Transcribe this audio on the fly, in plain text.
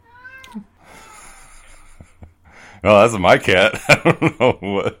No, that's my cat. I don't know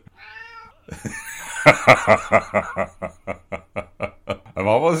what. I'm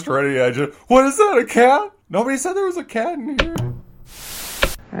almost ready. What is that, a cat? Nobody said there was a cat in here.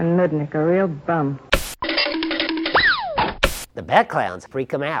 And Nudnik, a real bum. The bat clowns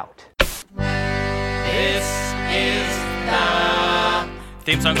freak him out. This is the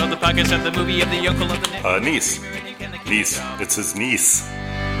theme song of the podcast of the movie of the uncle of the Niece. Niece. It's his niece.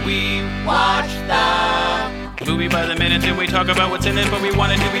 We watch the movie by the minute and we talk about what's in it, but we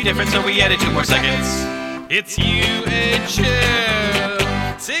want it to be different, so we added 2 more seconds. It's UHF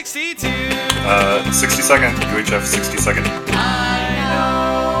 62. 60 second. UHF 60 second.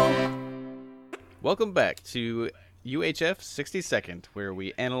 I know. Welcome back to UHF 62nd, where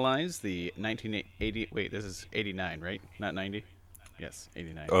we analyze the 1980. Wait, this is 89, right? Not 90? Yes,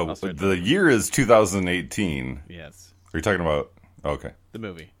 89. Oh, the year is 2018. Yes. Are you talking about? Okay. The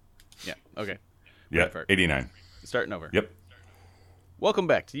movie. Yeah, okay. Yeah, 89. Starting over. Yep. Welcome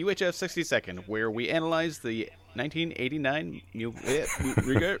back to UHF 62nd, where we analyze the 1989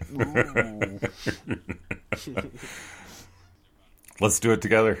 Let's do it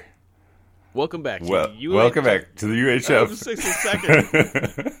together. Welcome back to welcome back to the UHF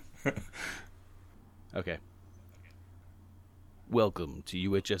 62nd. Okay. Welcome to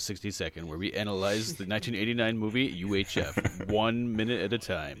UHF 62nd, where we analyze the 1989 movie UHF 1 minute at a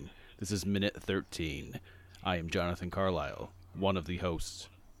time. This is minute 13. I am Jonathan Carlisle, one of the hosts.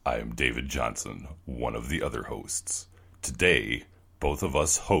 I am David Johnson, one of the other hosts. Today, both of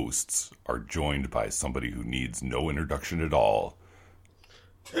us hosts are joined by somebody who needs no introduction at all.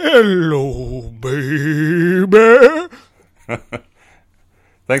 Hello, baby.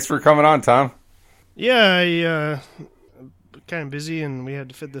 Thanks for coming on, Tom. Yeah, I kind of busy, and we had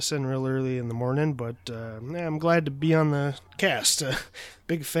to fit this in real early in the morning, but I'm glad to be on the cast.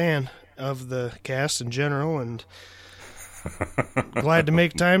 Big fan of the cast in general, and glad to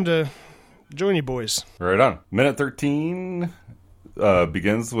make time to join you boys. Right on. Minute 13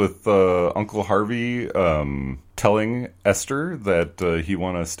 begins with Uncle Harvey telling Esther that he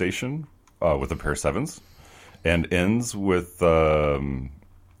won a station with a pair of sevens, and ends with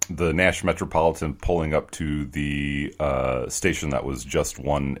the Nash Metropolitan pulling up to the station that was just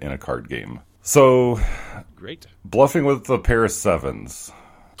won in a card game. So, Great. Bluffing with a pair of sevens.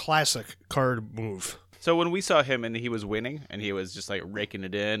 Classic card move. So when we saw him and he was winning and he was just like raking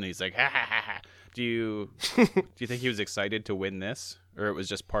it in, and he's like, ha ha ha ha. Do you think he was excited to win this, or it was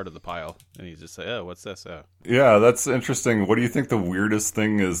just part of the pile? And he's just like, oh, what's this? Oh. Yeah, that's interesting. What do you think the weirdest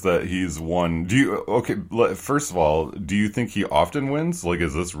thing is that he's won? First of all, do you think he often wins? Like,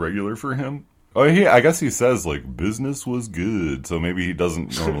 is this regular for him? Oh, I guess he says, like, business was good, so maybe he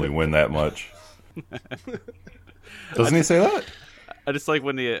doesn't normally win that much. Doesn't he say that? I just like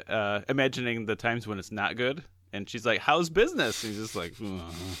when the imagining the times when it's not good, and she's like, how's business? And he's just like,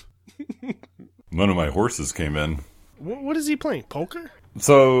 None of my horses came in. What is he playing? Poker?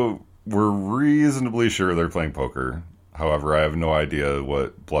 So, we're reasonably sure they're playing poker. However, I have no idea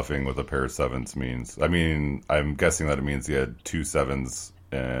what bluffing with a pair of sevens means. I mean, I'm guessing that it means he had 2 sevens,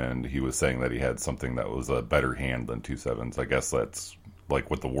 and he was saying that he had something that was a better hand than 2 sevens. I guess that's like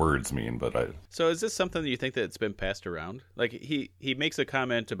what the words mean, but I... So is this something that you think that it's been passed around? Like, he makes a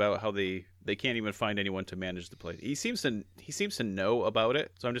comment about how they can't even find anyone to manage the place. He seems to know about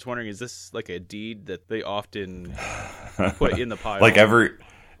it. So I'm just wondering, is this like a deed that they often put in the pile? Like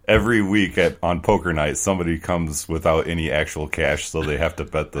every week on poker night, somebody comes without any actual cash, so they have to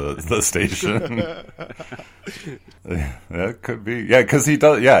bet the station. That could be. Yeah, because he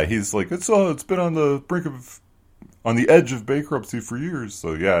does. Yeah, he's like, it's been on the edge of bankruptcy for years.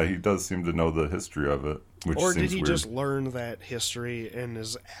 So yeah, he does seem to know the history of it. Or did he weird. just learn that history and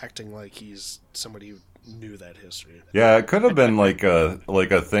is acting like he's somebody who knew that history? Yeah, it could have been like a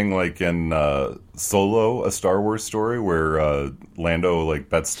thing like in Solo, a Star Wars story, where Lando like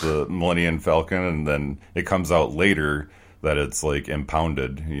bets the Millennium Falcon, and then it comes out later that it's like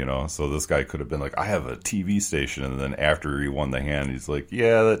impounded, you know. So this guy could have been like, I have a TV station, and then after he won the hand, he's like,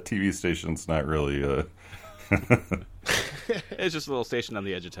 yeah, that TV station's not really It's just a little station on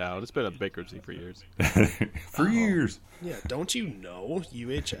the edge of town. It's been on bankruptcy for years. years. Yeah, don't you know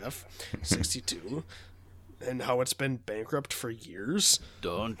UHF 62 and how it's been bankrupt for years?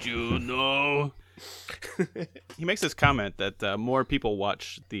 Don't you know? He makes this comment that more people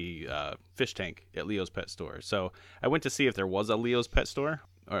watch the fish tank at Leo's Pet Store. So I went to see if there was a Leo's Pet Store,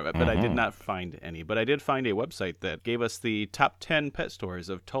 but I did not find any. But I did find a website that gave us the top 10 pet stores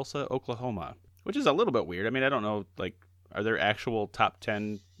of Tulsa, Oklahoma, which is a little bit weird. I mean, I don't know, like, are there actual top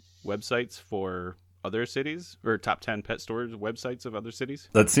 10 websites for other cities or top 10 pet stores websites of other cities.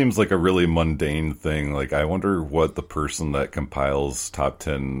 That seems like a really mundane thing. Like, I wonder what the person that compiles top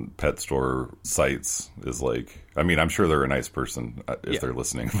 10 pet store sites is like. I mean, I'm sure they're a nice person if they're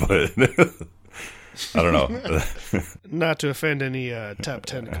listening, but I don't know. Not to offend any top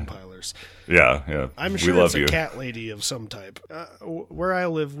 10 compilers. Yeah. I'm We sure love it's a you. cat lady of some type. Where I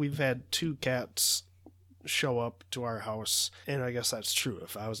live, we've had 2 cats show up to our house, and I guess that's true.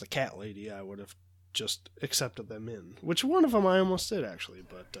 If I was a cat lady, I would have just accepted them in, which one of them I almost did, actually.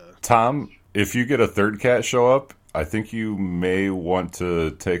 But Tom, if you get a third cat show up, I think you may want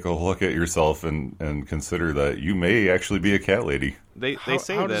to take a look at yourself and consider that you may actually be a cat lady. They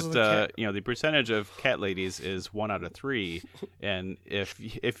say how does that the percentage of cat ladies is 1 out of 3, and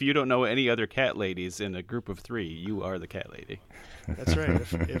if you don't know any other cat ladies in a group of 3, you are the cat lady. that's right.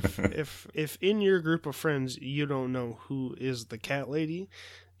 If in your group of friends you don't know who is the cat lady,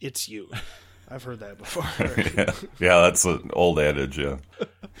 it's you. I've heard that before. Yeah, that's an old adage, yeah.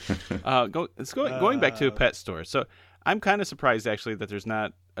 Going back to a pet store. So I'm kind of surprised actually that there's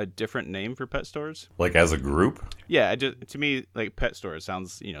not a different name for pet stores. Like as a group? Yeah, to me, like pet store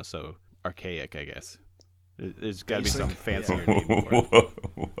sounds so archaic. I guess there's got to be some fancier name for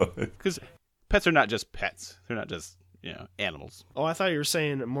it. Because pets are not just pets; they're not just animals. Oh, I thought you were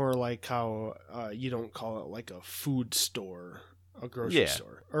saying more like how you don't call it like a food store, a grocery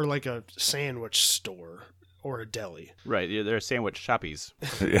store, or like a sandwich store or a deli. Right, they're sandwich shoppies.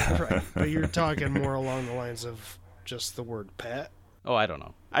 Yeah. Right, but you're talking more along the lines of just the word pet. Oh, I don't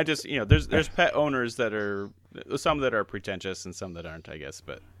know. I just there's pet owners that are some that are pretentious and some that aren't, I guess.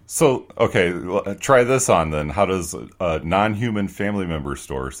 But So, okay, try this on then. How does a non-human family member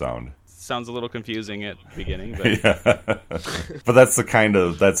store sound? sounds a little confusing at the beginning, but Yeah. But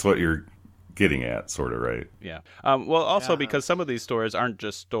that's what you're getting at, sort of, right? yeah. Well, also because some of these stores aren't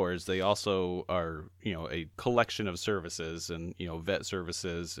just stores; they also are, a collection of services and vet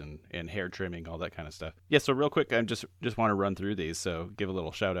services and hair trimming, all that kind of stuff. Yeah. So real quick, I just want to run through these. So give a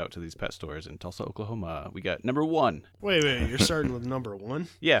little shout out to these pet stores in Tulsa, Oklahoma. We got number 1. Wait, you're starting with number 1?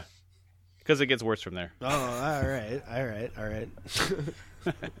 Yeah, because it gets worse from there. Oh, all right.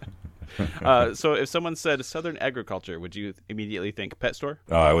 So if someone said Southern Agriculture, would you immediately think pet store?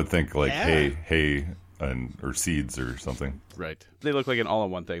 I would think like Yeah. hay or seeds or something. Right. They look like an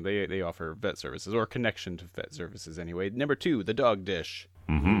all-in-one thing. They offer vet services or connection to vet services anyway. Number 2, the dog dish.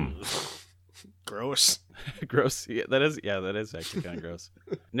 Gross. Gross. Yeah, that is actually kind of gross.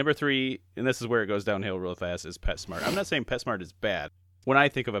 Number 3, and this is where it goes downhill real fast, is PetSmart. I'm not saying PetSmart is bad. When I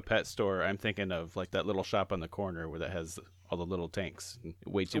think of a pet store, I'm thinking of like that little shop on the corner where that has all the little tanks.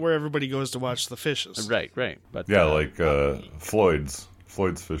 Way too Where everybody goes to watch the fishes. Right. But Yeah, like Floyd's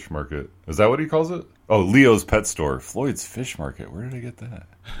Fish Market. Is that what he calls it? Oh, Leo's Pet Store. Floyd's Fish Market. Where did I get that?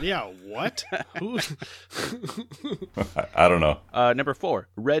 Yeah, what? Who? I don't know. Number 4,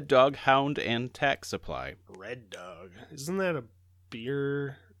 Red Dog Hound and Tack Supply. Red Dog. Isn't that a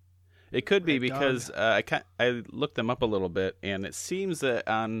beer? It could be Red Dog. because I looked them up a little bit, and it seems that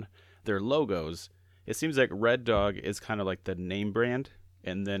on their logos, it seems like Red Dog is kind of like the name brand,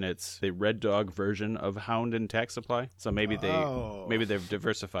 and then it's the Red Dog version of Hound and Tack Supply. So maybe they've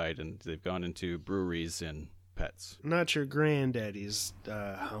diversified and they've gone into breweries and pets. Not your granddaddy's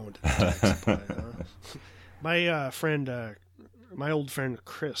hound attack supply, huh? My old friend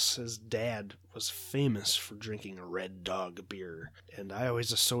Chris, his dad was famous for drinking a Red Dog beer, and I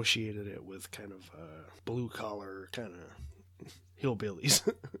always associated it with kind of blue collar kind of hillbillies.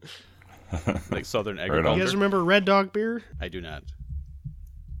 Like Southern on. Agriculture. You guys remember Red Dog beer? I do not.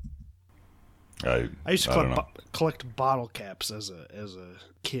 I used to don't know. collect bottle caps as a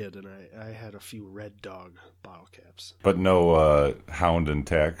kid, and I had a few Red Dog bottle caps. But no Hound and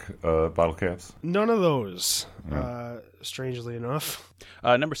Tack bottle caps? None of those, strangely enough.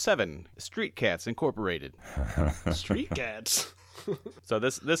 Number 7, Street Cats Incorporated. Street cats. So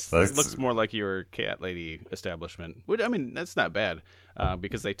this That's- looks more like your cat lady establishment. Which, I mean, that's not bad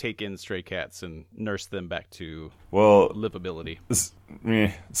because they take in stray cats and nurse them back to Well, livability.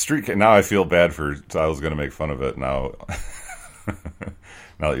 Street Cat. Now I feel bad I was going to make fun of it. Now,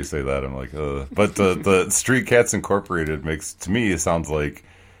 now that you say that, I'm like, But the Street Cats Incorporated to me, it sounds like,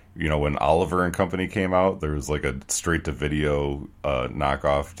 when Oliver and Company came out, there was like a straight to video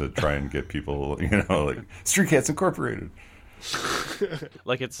knockoff to try and get people, like Street Cats Incorporated.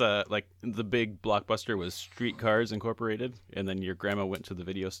 Like it's like the big blockbuster was Streetcars Incorporated, and then your grandma went to the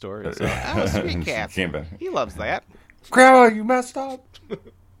video store and said, "Oh, Street Cats, Came back. he loves that." Grandma, you messed up.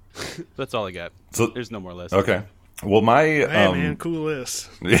 That's all I got. So There's no more list. okay. Well, my Hey, man, cool list.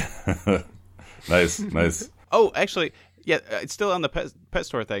 yeah, nice. Oh, actually, yeah, it's still on the pet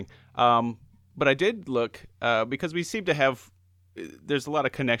store thing. But I did look because we seem to have. There's a lot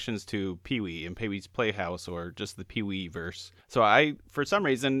of connections to Pee-wee and Pee-wee's Playhouse or just the Pee-wee verse. So for some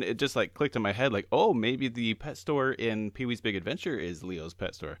reason, it just like clicked in my head, like, oh, maybe the pet store in Pee-wee's Big Adventure is Leo's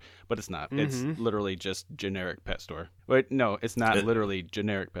pet store, but it's not. It's literally just generic pet store. Wait, no, it's not literally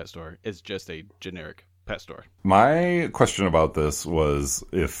generic pet store. It's just a generic pet store. My question about this was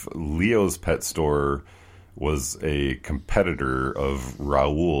if Leo's pet store was a competitor of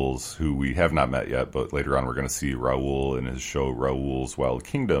Raoul's, who we have not met yet, but later on we're going to see Raoul in his show Raoul's Wild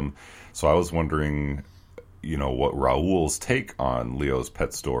Kingdom. So I was wondering, what Raoul's take on Leo's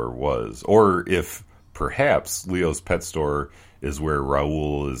pet store was, or if perhaps Leo's pet store is where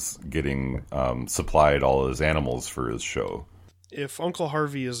Raoul is getting supplied all his animals for his show. If Uncle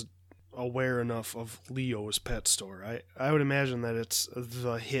Harvey is aware enough of Leo's pet store, I would imagine that it's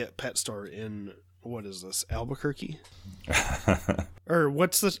the hit pet store in... What is this, Albuquerque? Or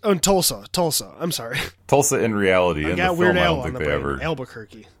what's this? Oh, Tulsa. I'm sorry. Tulsa in reality. I in got the Weird film, Al I don't on think the they brain. ever...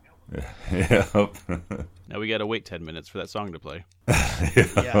 Albuquerque. Yep. Now we got to wait 10 minutes for that song to play.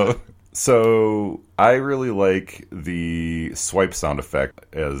 Yeah. So I really like the swipe sound effect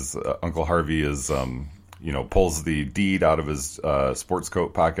as Uncle Harvey is, pulls the deed out of his sports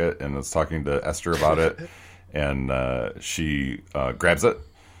coat pocket and is talking to Esther about it. And she grabs it.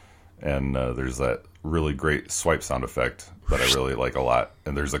 And there's that really great swipe sound effect that I really like a lot.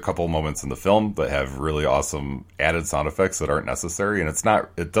 And there's a couple moments in the film that have really awesome added sound effects that aren't necessary. And it's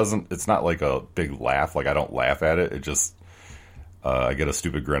not like a big laugh. Like I don't laugh at it. It just, I get a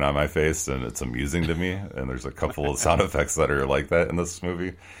stupid grin on my face and it's amusing to me. And there's a couple of sound effects that are like that in this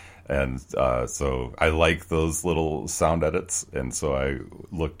movie. And so I like those little sound edits. And so I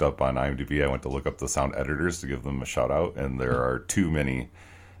looked up on IMDb. I went to look up the sound editors to give them a shout out. And there are too many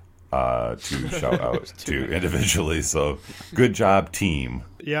to shout out to individually. So good job, team.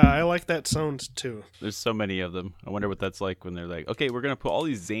 Yeah, I like that sound too. There's so many of them. I wonder what that's like when they're like, okay, we're going to put all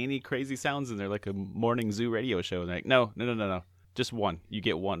these zany, crazy sounds in there like a morning zoo radio show. And they're like, no. Just one. You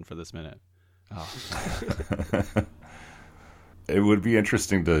get one for this minute. Oh. It would be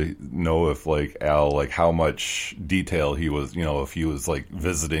interesting to know if Al, how much detail he was, if he was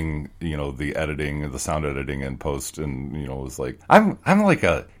visiting, the editing, the sound editing and post and, was like, I'm like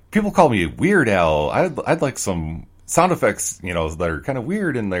people call me Weird Al. I'd like some sound effects, that are kind of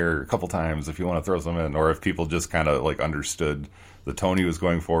weird in there a couple times if you want to throw some in, or if people just kind of understood the tone he was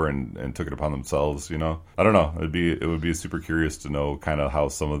going for and took it upon themselves, I don't know. It would be super curious to know kind of how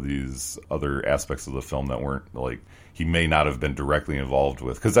some of these other aspects of the film that weren't he may not have been directly involved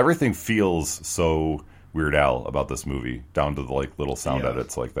with, because everything feels so Weird Al about this movie, down to the little sound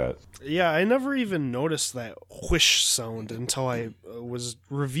edits like that. Yeah, I never even noticed that whoosh sound until I was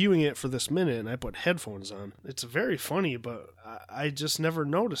reviewing it for this minute and I put headphones on. It's very funny, but I just never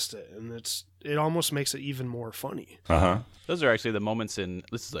noticed it, and it almost makes it even more funny. Those are actually the moments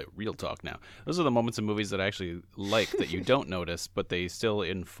this is real talk now. Those are the moments in movies that I actually like that you don't notice, but they still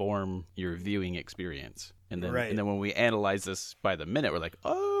inform your viewing experience. And then, and then when we analyze this by the minute, we're like,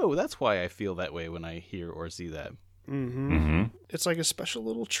 oh, that's why I feel that way when I hear or see that. Mm-hmm. Mm-hmm. It's like a special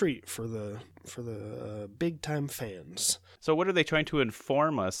little treat for the big time fans. So what are they trying to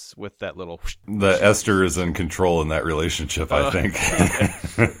inform us with that little? That Esther is in control in that relationship, I think.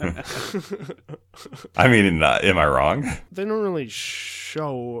 I mean, am I wrong? They don't really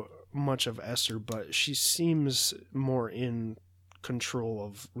show much of Esther, but she seems more in control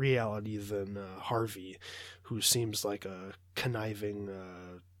of reality than Harvey, who seems like a conniving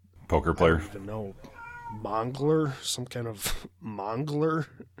poker player. I don't even know. Mongler? Some kind of mongler?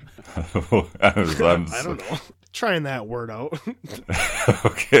 I don't know. Trying that word out.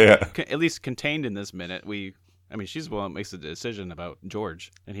 Okay. At least contained in this minute, she's the one that makes the decision about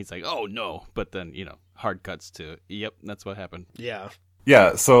George, and he's like, oh no, but then, hard cuts to, yep, that's what happened.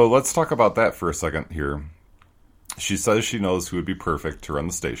 Yeah, so let's talk about that for a second here. She says she knows who would be perfect to run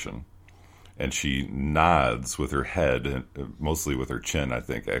the station, and she nods with her head, mostly with her chin, I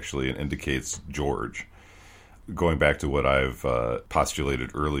think, actually, and indicates George. Going back to what I've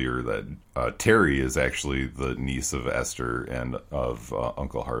postulated earlier, that Terry is actually the niece of Esther and of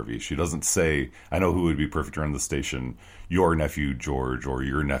Uncle Harvey. She doesn't say, I know who would be perfect to run the station, your nephew George, or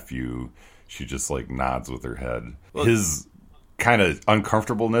your nephew. She just nods with her head. Well, his kind of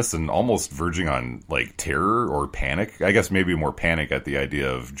uncomfortableness and almost verging on terror or panic. I guess maybe more panic at the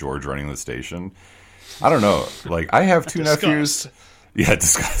idea of George running the station. I don't know. I have two nephews. Yeah,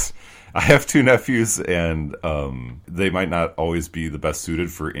 disgust. I have two nephews, and they might not always be the best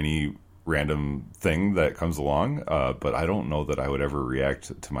suited for any random thing that comes along. But I don't know that I would ever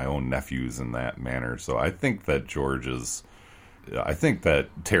react to my own nephews in that manner. So I think that George is I think that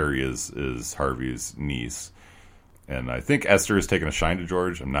Terry is Harvey's niece. And I think Esther has taken a shine to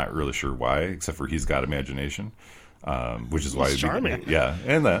George. I'm not really sure why, except for he's got imagination, which is why he's charming. Yeah,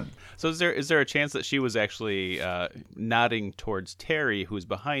 and that. So is there a chance that she was actually nodding towards Terry, who's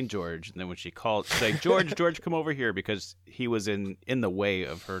behind George, and then when she called, she's like, George, come over here, because he was in the way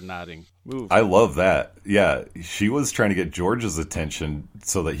of her nodding. Move. I love that. Yeah, she was trying to get George's attention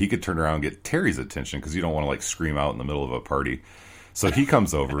so that he could turn around and get Terry's attention, because you don't want to like scream out in the middle of a party. So he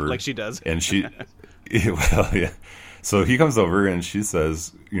comes over like she does, and she, well, yeah. So he comes over and she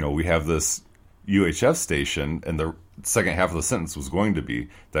says, we have this UHF station, and the second half of the sentence was going to be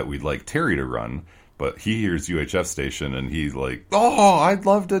that we'd like Terry to run, but he hears UHF station and he's like, oh, I'd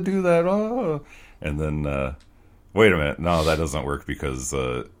love to do that. Oh, and then wait a minute, no, that doesn't work, because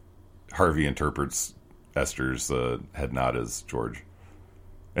Harvey interprets Esther's head nod as George,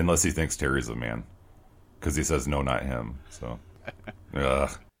 unless he thinks Terry's a man, because he says no, not him. So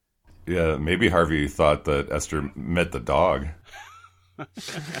yeah, maybe Harvey thought that Esther met the dog.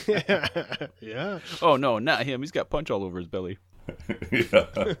 Yeah. Oh no, not him. He's got punch all over his belly.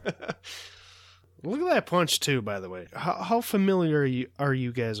 Yeah. Look at that Punch too, by the way. How familiar are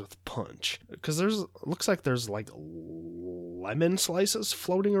you guys with Punch? Because looks like there's like lemon slices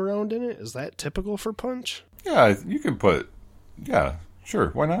floating around in it. Is that typical for Punch? Yeah, you can put. Yeah, sure.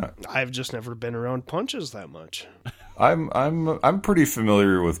 Why not? I've just never been around Punches that much. I'm pretty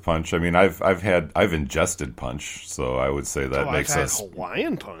familiar with Punch. I mean, I've ingested Punch, so I would say that makes I've us had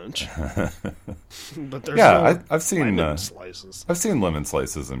Hawaiian Punch. But there's I've seen lemon slices. I've seen lemon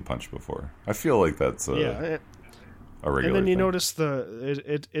slices in Punch before. I feel like that's a regular and then you thing. notice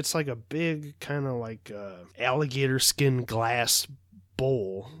it's like a big kind of like alligator skin glass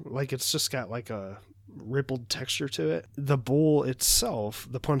bowl. Like it's just got like a rippled texture to it. The bowl itself,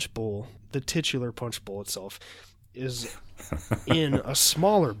 the Punch bowl, the titular Punch bowl itself, is in a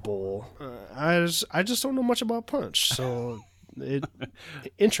smaller bowl. I just don't know much about Punch, so it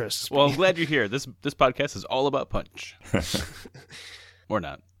interests me. Well, I'm glad you're here. This podcast is all about Punch. Or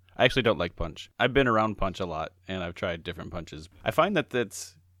not. I actually don't like Punch. I've been around Punch a lot, and I've tried different Punches. I find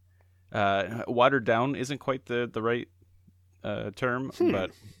that's watered down isn't quite the right term,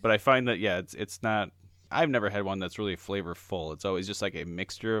 but I find that it's not. I've never had one that's really flavorful. It's always just like a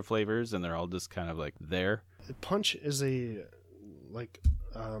mixture of flavors, and they're all just kind of like there. Punch is I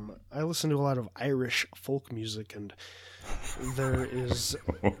listen to a lot of Irish folk music, and there's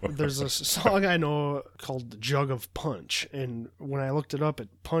a song I know called "Jug of Punch," and when I looked it up,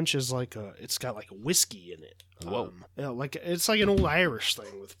 Punch is it's got like whiskey in it. Whoa! It's like an old Irish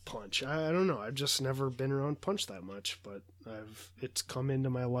thing with Punch. I don't know. I've just never been around Punch that much, but it's come into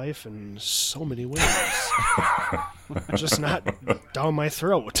my life in so many ways. Just not down my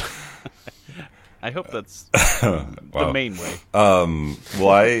throat. I hope that's the main way.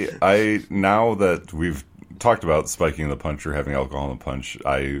 Well, I now that we've talked about spiking the punch or having alcohol in the punch,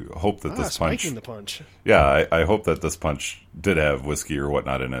 I hope that this punch... Spiking the punch. Yeah, I hope that this punch did have whiskey or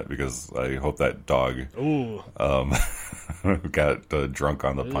whatnot in it, because I hope that dog got drunk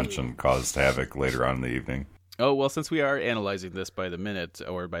on the punch and caused havoc later on in the evening. Oh, well, since we are analyzing this by the minute,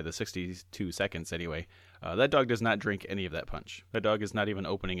 or by the 62 seconds anyway, that dog does not drink any of that punch. That dog is not even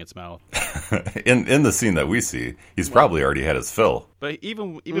opening its mouth. In the scene that we see, he's probably already had his fill. But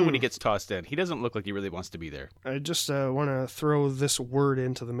even when he gets tossed in, he doesn't look like he really wants to be there. I just want to throw this word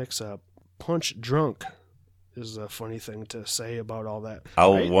into the mix-up. Punch drunk is a funny thing to say about all that.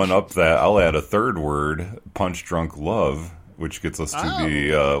 I'll one-up that. I'll add a third word, punch drunk love, which gets us to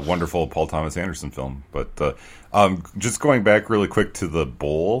the wonderful Paul Thomas Anderson film. But just going back really quick to the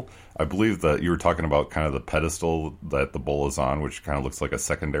bowl, I believe that you were talking about kind of the pedestal that the bowl is on, which kind of looks like a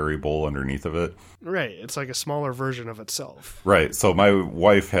secondary bowl underneath of it. Right. It's like a smaller version of itself. Right. So my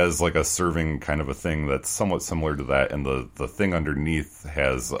wife has like a serving kind of a thing that's somewhat similar to that, and the thing underneath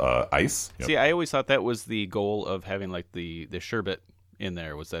has ice. Yep. See, I always thought that was the goal of having like the sherbet in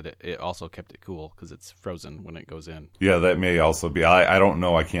there, was that it also kept it cool because it's frozen when it goes in. Yeah, that may also be. I don't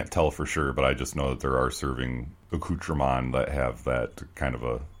know. I can't tell for sure, but I just know that there are serving accoutrements that have that kind of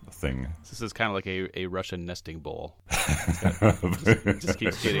a thing. This is kind of like a Russian nesting bowl. Just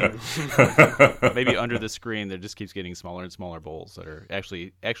keeps getting maybe under the screen. There just keeps getting smaller and smaller bowls that are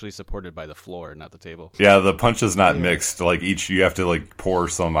actually supported by the floor, not the table. Yeah, the punch is not mixed. Like you have to like pour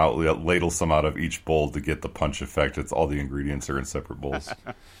some out, ladle some out of each bowl to get the punch effect. It's all the ingredients are in separate bowls.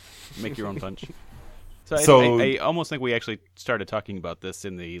 Make your own punch. So I almost think we actually started talking about this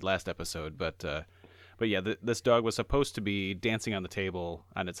in the last episode, but But yeah, this dog was supposed to be dancing on the table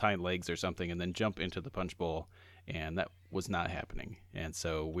on its hind legs or something and then jump into the punch bowl, and that was not happening. And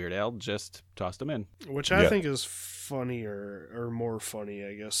so Weird Al just tossed him in. Which I think is funnier, or more funny,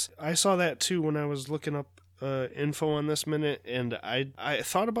 I guess. I saw that too when I was looking up info on this minute, and I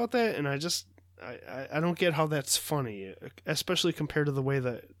thought about that, and I don't get how that's funny, especially compared to the way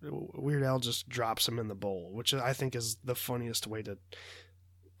that Weird Al just drops him in the bowl, which I think is the funniest way to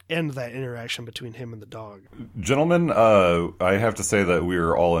end that interaction between him and the dog. Gentlemen, I have to say that we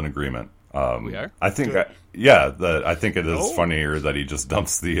are all in agreement. We are? I think, I think it is funnier that he just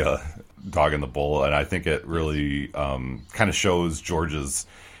dumps the dog in the bowl, and I think it really kind of shows George's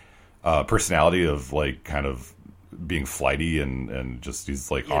personality of like kind of being flighty and just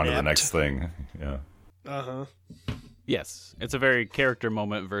he's like on to the next thing. Yeah. Uh-huh. Yes, it's a very character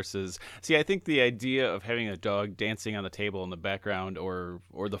moment versus... See, I think the idea of having a dog dancing on the table in the background or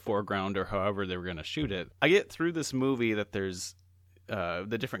the foreground or however they were going to shoot it, I get through this movie that there's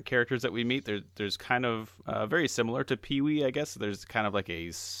the different characters that we meet. There's kind of very similar to Pee-wee, I guess. There's kind of like a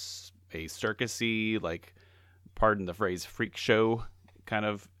circusy, like, pardon the phrase, freak show kind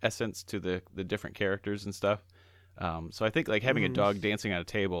of essence to the different characters and stuff. So I think like having a dog dancing on a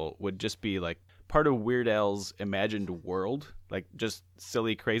table would just be like part of Weird Al's imagined world, like just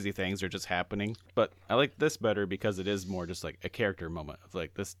silly, crazy things are just happening. But I like this better because it is more just like a character moment of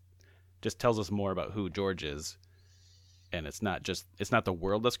like this just tells us more about who George is. And it's not the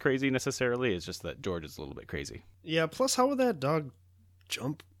world that's crazy necessarily. It's just that George is a little bit crazy. Yeah. Plus, how would that dog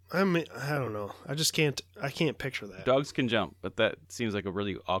jump? I mean, I don't know. I can't picture that. Dogs can jump, but that seems like a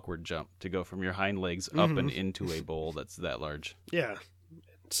really awkward jump to go from your hind legs up and into a bowl that's that large. Yeah.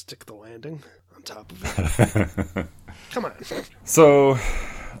 Stick the landing on top of it. Come on. So,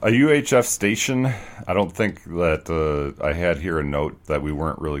 a UHF station, I don't think that I had here a note that we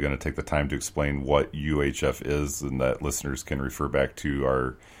weren't really going to take the time to explain what UHF is, and that listeners can refer back to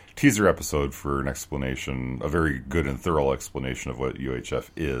our teaser episode for an explanation, a very good and thorough explanation of what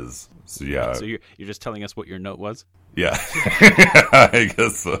UHF is. So, yeah. So you're just telling us what your note was? Yeah. I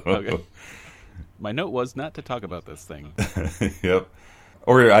guess so. Okay. My note was not to talk about this thing. Yep.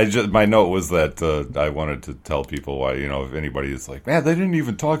 Or my note was that I wanted to tell people why, if anybody is like, man, they didn't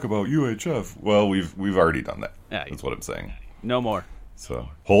even talk about UHF. Well, we've already done that. Yeah, that's what I'm saying. No more. So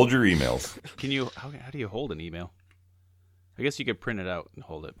hold your emails. How do you hold an email? I guess you could print it out and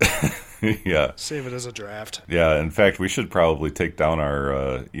hold it. Yeah. Save it as a draft. Yeah. In fact, we should probably take down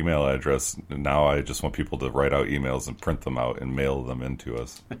our email address. Now I just want people to write out emails and print them out and mail them in to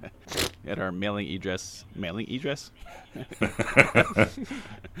us. At our mailing address?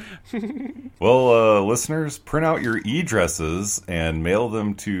 Well, listeners, print out your e-dresses and mail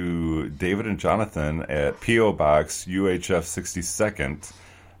them to David and Jonathan at P.O. Box UHF 62nd,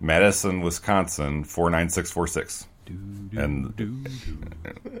 Madison, Wisconsin 49646. And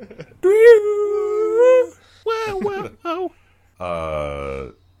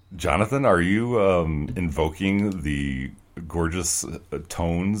Jonathan, are you invoking the gorgeous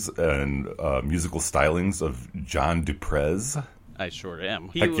tones and musical stylings of John Duprez? I sure am.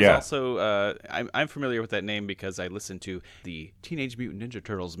 He Heck was yeah. Also, I'm familiar with that name because I listened to the Teenage Mutant Ninja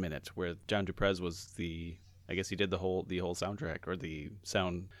Turtles Minute, where John Duprez was I guess he did the whole soundtrack or the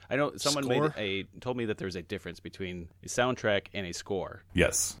sound. I know someone told me that there's a difference between a soundtrack and a score.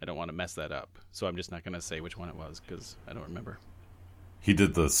 Yes. I don't want to mess that up, so I'm just not going to say which one it was because I don't remember. He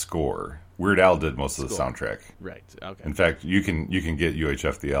did the score. Weird Al did most of the soundtrack. Right. Okay. In fact, you can get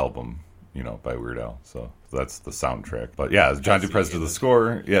UHF the album, by Weird Al. So that's the soundtrack. But yeah, John Duprez did the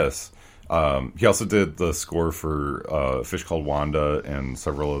score. Yes. He also did the score for A Fish Called Wanda and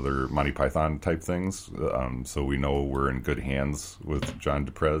several other Monty Python type things. So we know we're in good hands with John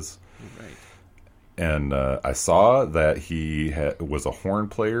Duprez. Right. And I saw that he was a horn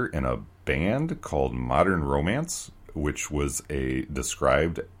player in a band called Modern Romance, which was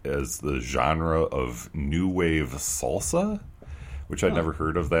described as the genre of new wave salsa, which I'd never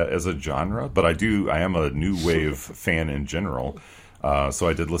heard of that as a genre. But I am a new wave fan in general. So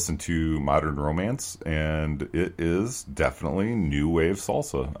I did listen to Modern Romance, and it is definitely new wave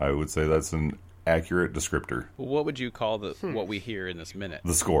salsa. I would say that's an accurate descriptor. What would you call what we hear in this minute?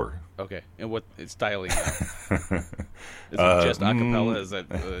 The score. Okay, and what it's styling? Is it just a cappella? Is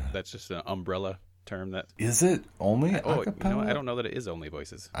that's just an umbrella term? That is it only a cappella? I don't know that it is only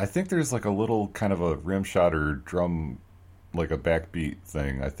voices. I think there's like a little kind of a rim shot or drum, like a backbeat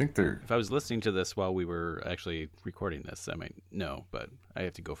thing. I think If I was listening to this while we were actually recording this, I might know, but I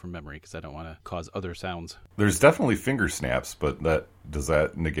have to go from memory because I don't want to cause other sounds. There's definitely finger snaps, but does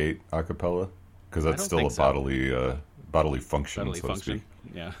that negate a cappella? Because that's still a bodily function, so to speak.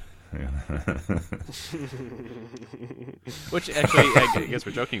 Yeah. Which actually, I guess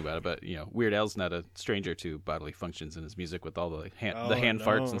we're joking about it, but Weird Al's not a stranger to bodily functions in his music with all the hand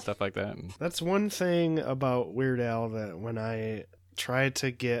farts and stuff like that. That's one thing about Weird Al that when I try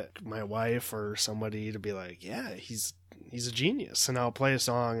to get my wife or somebody to be like, yeah, he's a genius, and I'll play a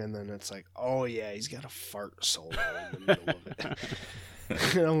song, and then it's like, oh yeah, he's got a fart solo in the middle of it.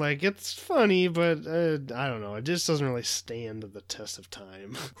 And I'm like, it's funny, but I don't know. It just doesn't really stand the test of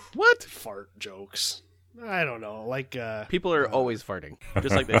time. What? Fart jokes. I don't know. Like people are always farting,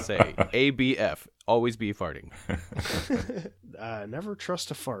 just like they say, ABF, always be farting. Never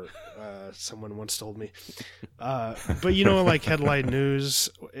trust a fart. Someone once told me. But like Headlight News,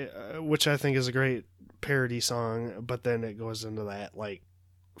 which I think is a great parody song, but then it goes into that like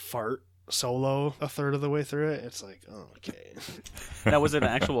fart solo a third of the way through it. It's like, oh, okay. Now, was it an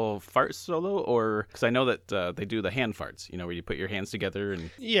actual fart solo, or because I know that they do the hand farts, where you put your hands together and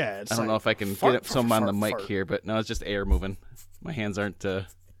yeah. I don't know if I can get some on the mic here, but no, it's just air moving. My hands aren't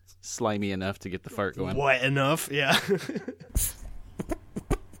slimy enough to get the fart going. Wet enough, yeah.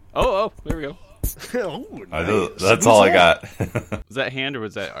 Oh, there we go. Oh, nice. That's all I got. Was that hand or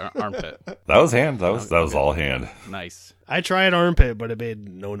was that armpit? That was hand. That was all hand. Nice. I tried armpit, but it made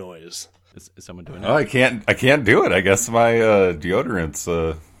no noise. Is someone doing it? Oh, I can't do it. I guess my deodorant's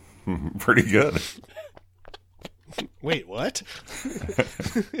pretty good. Wait, what?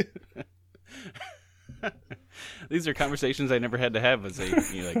 These are conversations I never had to have as a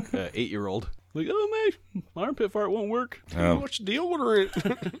 8-year-old. Like, oh man, my armpit fart won't work. What's the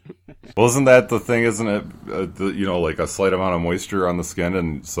deodorant? Well, isn't that the thing? Isn't it? Like a slight amount of moisture on the skin,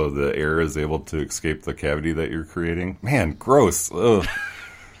 and so the air is able to escape the cavity that you're creating. Man, gross. Ugh.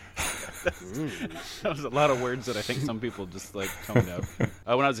 That was a lot of words that I think some people just like toned up.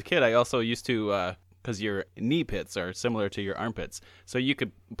 When I was a kid, I also used to, because your knee pits are similar to your armpits, so you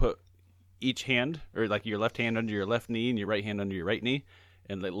could put each hand, or like your left hand under your left knee and your right hand under your right knee,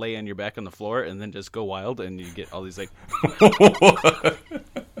 and lay on your back on the floor, and then just go wild, and you get all these like.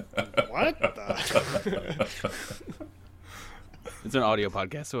 What the? It's an audio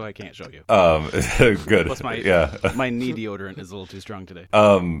podcast, so I can't show you. Good. Plus my knee deodorant is a little too strong today.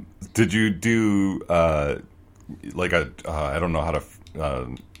 Did you do like a I don't know how to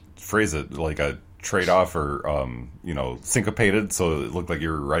phrase it, like a trade-off or syncopated, so it looked like you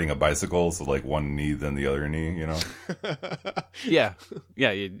were riding a bicycle, so like one knee then the other knee, Yeah,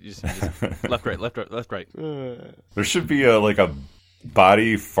 you just left right. There should be a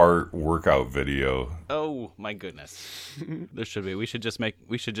body fart workout video. Oh my goodness, there should be. We should just make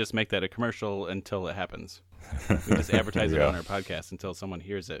that a commercial until it happens. We just advertise it on our podcast until someone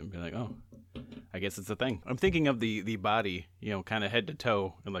hears it and be like, oh, I guess it's a thing. I'm thinking of the body, kind of head to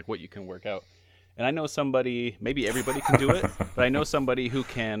toe, and like what you can work out. And I know somebody, maybe everybody can do it, but I know somebody who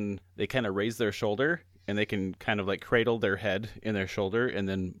they kind of raise their shoulder and they can kind of like cradle their head in their shoulder and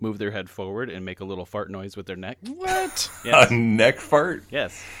then move their head forward and make a little fart noise with their neck. What? Yes. A neck fart?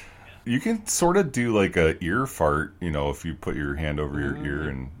 Yes. You can sort of do like a ear fart, if you put your hand over your ear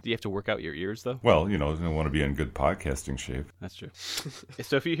and... Do you have to work out your ears, though? Well, you want to be in good podcasting shape. That's true.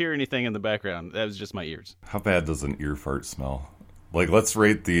 So if you hear anything in the background, that was just my ears. How bad does an ear fart smell? Like, let's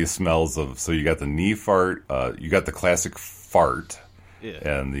rate the smells of... So you got the knee fart, you got the classic fart,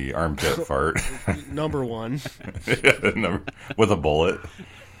 and the armpit fart. Number one. With a bullet.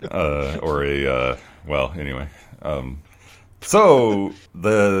 Or a... well, anyway. So,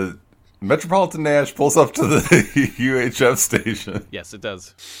 the Metropolitan Nash pulls up to the UHF station. Yes, it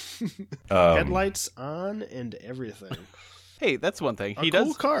does. Headlights on and everything. Hey, that's one thing. A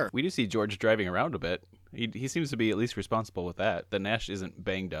cool car. We do see George driving around a bit. He seems to be at least responsible with that. The Nash isn't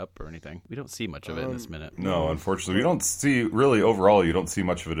banged up or anything. We don't see much of it in this minute. No, unfortunately. We don't see, really, overall, you don't see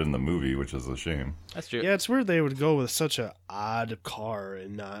much of it in the movie, which is a shame. That's true. Yeah, it's weird they would go with such a odd car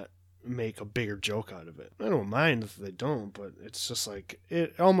and not make a bigger joke out of it. I don't mind if they don't, but it's just like,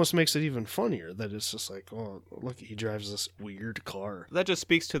 it almost makes it even funnier that it's just like, oh, look, he drives this weird car. That just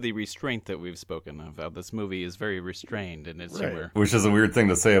speaks to the restraint that we've spoken of. How this movie is very restrained in its humor. Which is a weird thing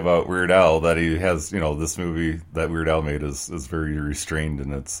to say about Weird Al, that he has, this movie that Weird Al made is very restrained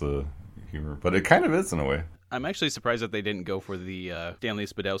in its humor. But it kind of is in a way. I'm actually surprised that they didn't go for the Stanley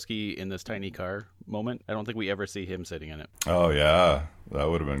Spadowski in this tiny car moment. I don't think we ever see him sitting in it. Oh, yeah. That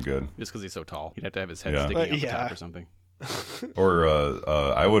would have been good. Just because he's so tall. He'd have to have his head sticking out the top or something. Or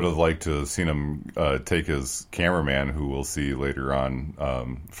I would have liked to have seen him take his cameraman, who we'll see later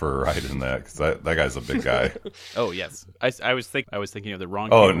on, for a ride in that, because that guy's a big guy. Oh, yes. I was thinking of the wrong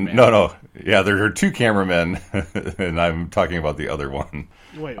cameraman. No. Yeah, there are two cameramen, and I'm talking about the other one.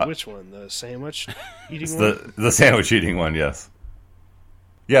 Wait, which one? The sandwich eating one? The sandwich eating one, yes.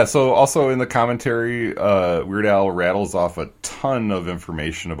 Yeah, so also in the commentary, Weird Al rattles off a ton of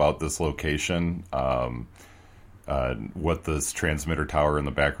information about this location. What this transmitter tower in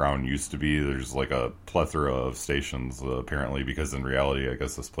the background used to be. There's like a plethora of stations, apparently, because in reality, I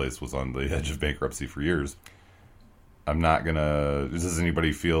guess this place was on the edge of bankruptcy for years. I'm not gonna... Does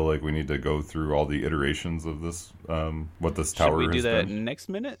anybody feel like we need to go through all the iterations of this, what this tower has been? Should we do that next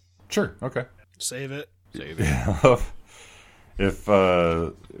minute? Sure, okay. Save it. Yeah. If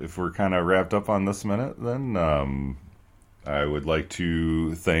we're kind of wrapped up on this minute, then I would like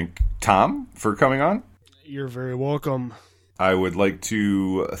to thank Tom for coming on. You're very welcome. I would like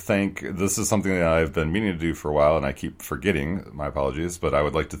to thank, this is something that I've been meaning to do for a while and I keep forgetting, my apologies, but I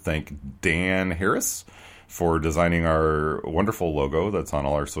would like to thank Dan Harris for designing our wonderful logo that's on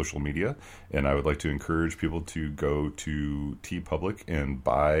all our social media. And I would like to encourage people to go to TeePublic and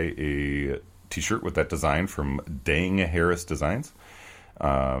buy a t-shirt with that design from Dang Harris Designs.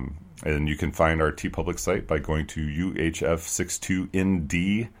 And you can find our TeePublic site by going to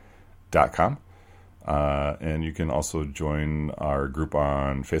uhf62nd.com. And you can also join our group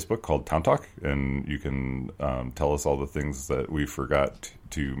on Facebook called Town Talk, and you can tell us all the things that we forgot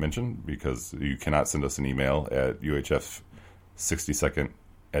to mention, because you cannot send us an email at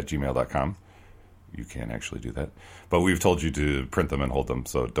uhf62nd@gmail.com. You can actually do that, but we've told you to print them and hold them,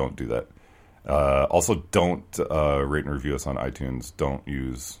 so don't do that. Also, don't rate and review us on iTunes. Don't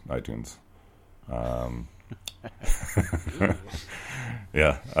use iTunes.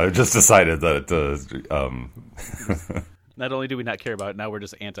 Yeah, I just decided that Not only do we not care about it, now we're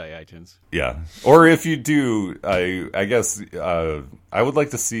just anti-iTunes. yeah. Or if you do, I guess I would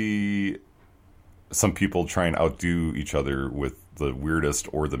like to see some people try and outdo each other with the weirdest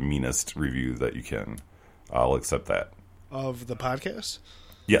or the meanest review that you can. I'll accept that. Of the podcast?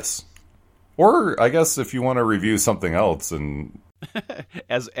 Yes. Or I guess if you want to review something else and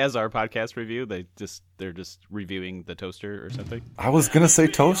As our podcast review, they're just reviewing the toaster or something. I was gonna say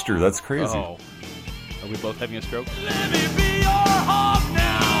toaster. That's crazy. Oh, are we both having a stroke? Let me be your hawk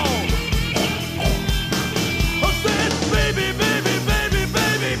now. I said, baby, baby, baby, baby,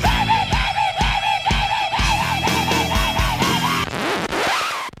 baby, baby,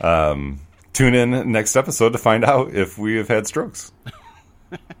 baby. Tune in next episode to find out if we have had strokes.